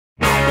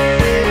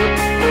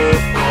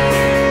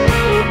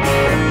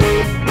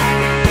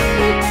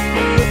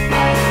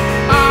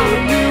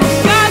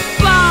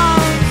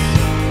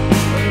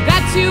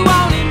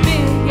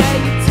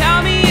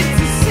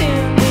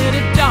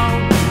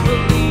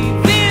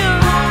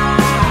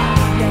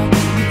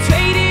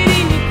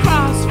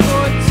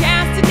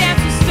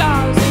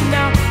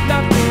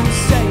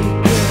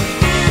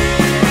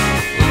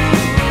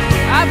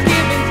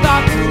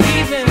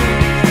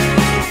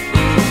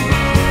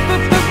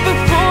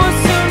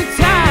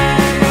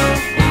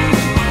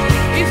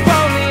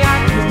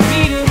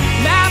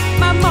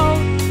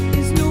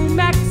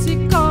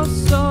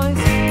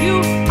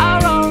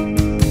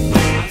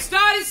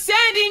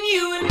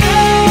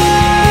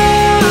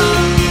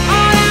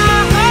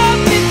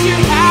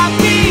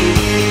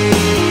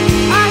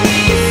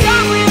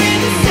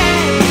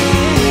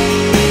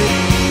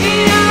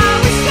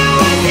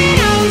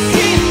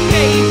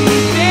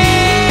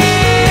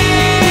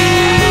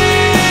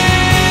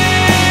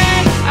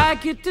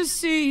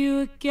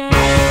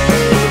again.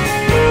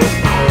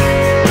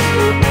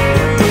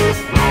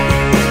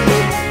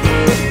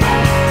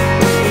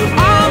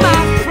 All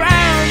my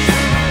friends,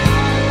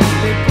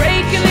 they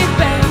break and they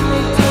bend,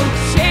 they take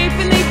shape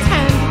and they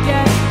tend to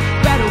get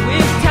better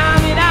with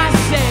time. And I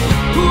say,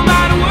 who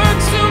might work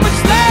so much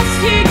less,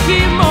 can't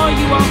give more.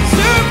 You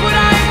observe what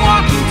I am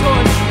walking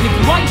towards, and if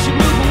you want, you should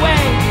move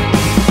away.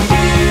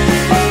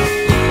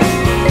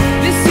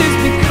 This has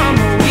become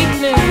a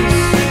weakness.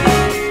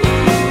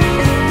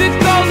 The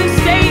Golden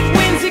State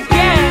wins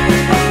again.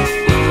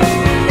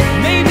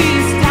 Maybe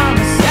it's time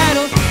to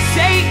settle.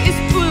 Say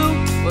it's blue,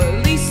 or at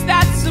least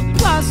that's a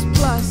plus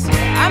plus.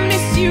 I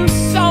miss you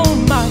so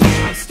much.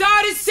 I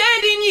started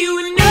sending you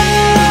a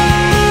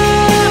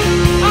note.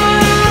 I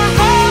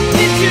hope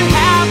that you're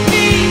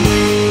happy.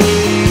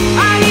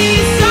 I hear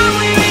you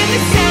somewhere in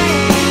the sand.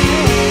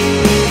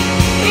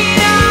 And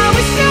I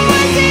wish I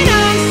wasn't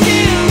us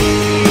too.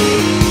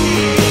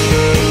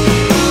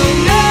 Oh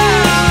no.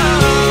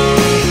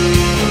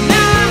 And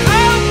I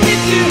hope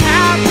that you're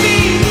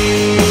happy.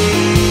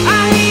 I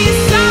hear you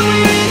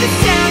somewhere in the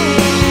sand.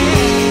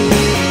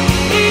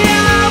 And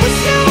I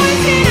wish I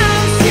wasn't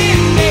us. It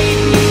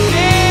made me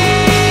bad.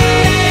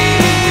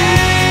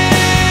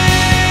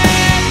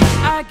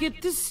 I get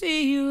to see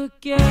you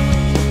again.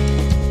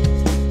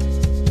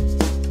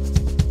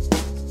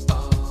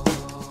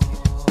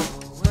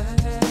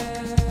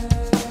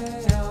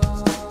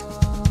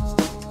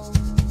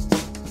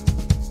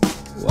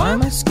 Why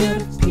am I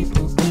scared of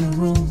people in a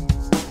room?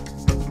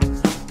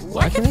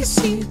 Why can't I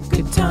see a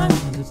good time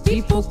with the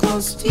people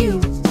close to you?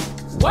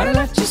 Why don't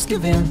I just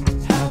give in,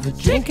 have a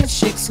drink and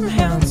shake some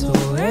hands?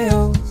 Oh, hey,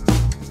 oh,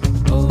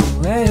 oh,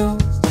 hey, oh.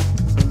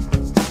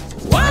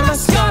 Why am I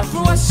scarred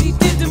for what she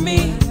did to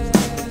me?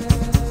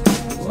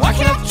 Why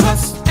can't I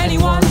trust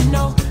anyone?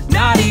 No,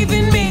 not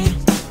even me.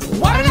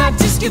 Why don't I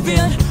just give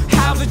in,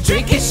 have a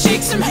drink and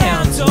shake some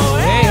hands? Oh,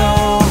 hey,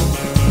 oh.